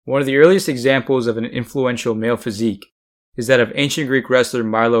One of the earliest examples of an influential male physique is that of ancient Greek wrestler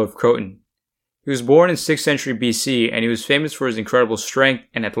Milo of Croton. He was born in 6th century BC and he was famous for his incredible strength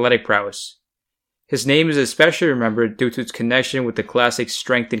and athletic prowess. His name is especially remembered due to its connection with the classic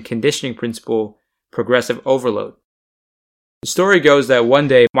strength and conditioning principle, progressive overload. The story goes that one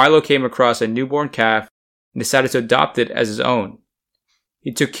day Milo came across a newborn calf and decided to adopt it as his own.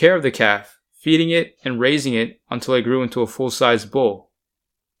 He took care of the calf, feeding it and raising it until it grew into a full-sized bull.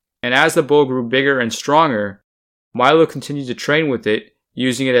 And as the bull grew bigger and stronger, Milo continued to train with it,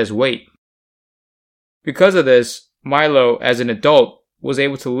 using it as weight. Because of this, Milo, as an adult, was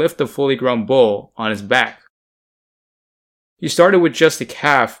able to lift the fully grown bull on his back. He started with just the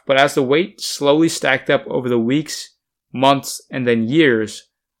calf, but as the weight slowly stacked up over the weeks, months, and then years,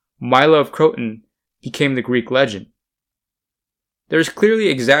 Milo of Croton became the Greek legend. There is clearly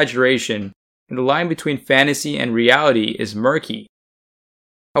exaggeration, and the line between fantasy and reality is murky.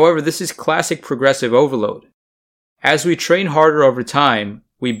 However, this is classic progressive overload. As we train harder over time,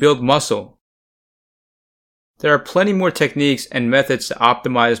 we build muscle. There are plenty more techniques and methods to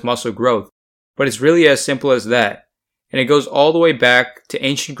optimize muscle growth, but it's really as simple as that, and it goes all the way back to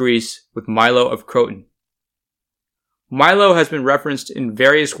ancient Greece with Milo of Croton. Milo has been referenced in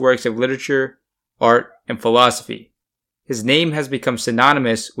various works of literature, art, and philosophy. His name has become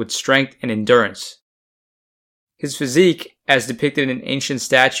synonymous with strength and endurance. His physique, as depicted in ancient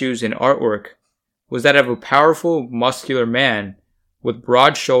statues and artwork, was that of a powerful, muscular man with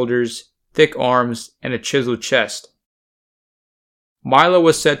broad shoulders, thick arms, and a chiseled chest. Milo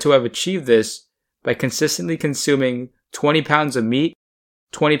was said to have achieved this by consistently consuming 20 pounds of meat,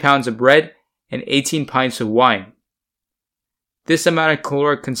 20 pounds of bread, and 18 pints of wine. This amount of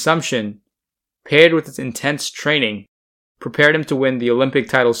caloric consumption, paired with its intense training, prepared him to win the Olympic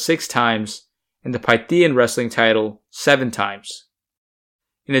title 6 times and the Pythian wrestling title 7 times.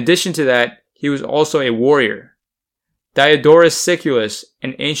 In addition to that, he was also a warrior. Diodorus Siculus,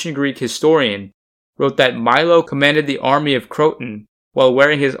 an ancient Greek historian, wrote that Milo commanded the army of Croton while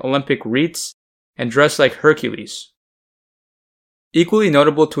wearing his Olympic wreaths and dressed like Hercules. Equally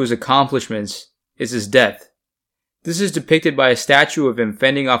notable to his accomplishments is his death. This is depicted by a statue of him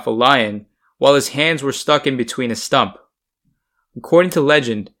fending off a lion while his hands were stuck in between a stump. According to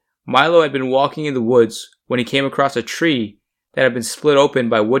legend, Milo had been walking in the woods when he came across a tree that had been split open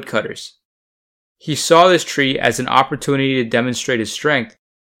by woodcutters. He saw this tree as an opportunity to demonstrate his strength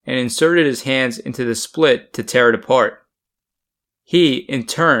and inserted his hands into the split to tear it apart. He, in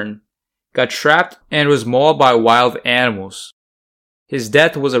turn, got trapped and was mauled by wild animals. His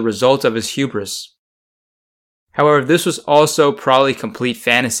death was a result of his hubris. However, this was also probably complete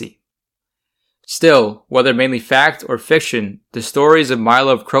fantasy. Still, whether mainly fact or fiction, the stories of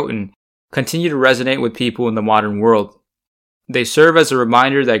Milo of Croton continue to resonate with people in the modern world. They serve as a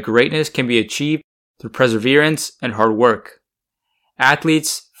reminder that greatness can be achieved through perseverance and hard work.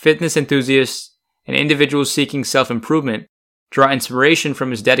 Athletes, fitness enthusiasts, and individuals seeking self-improvement draw inspiration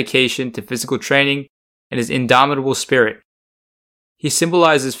from his dedication to physical training and his indomitable spirit. He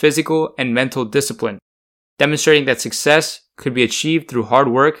symbolizes physical and mental discipline, demonstrating that success could be achieved through hard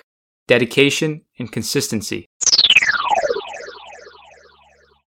work, dedication, and consistency.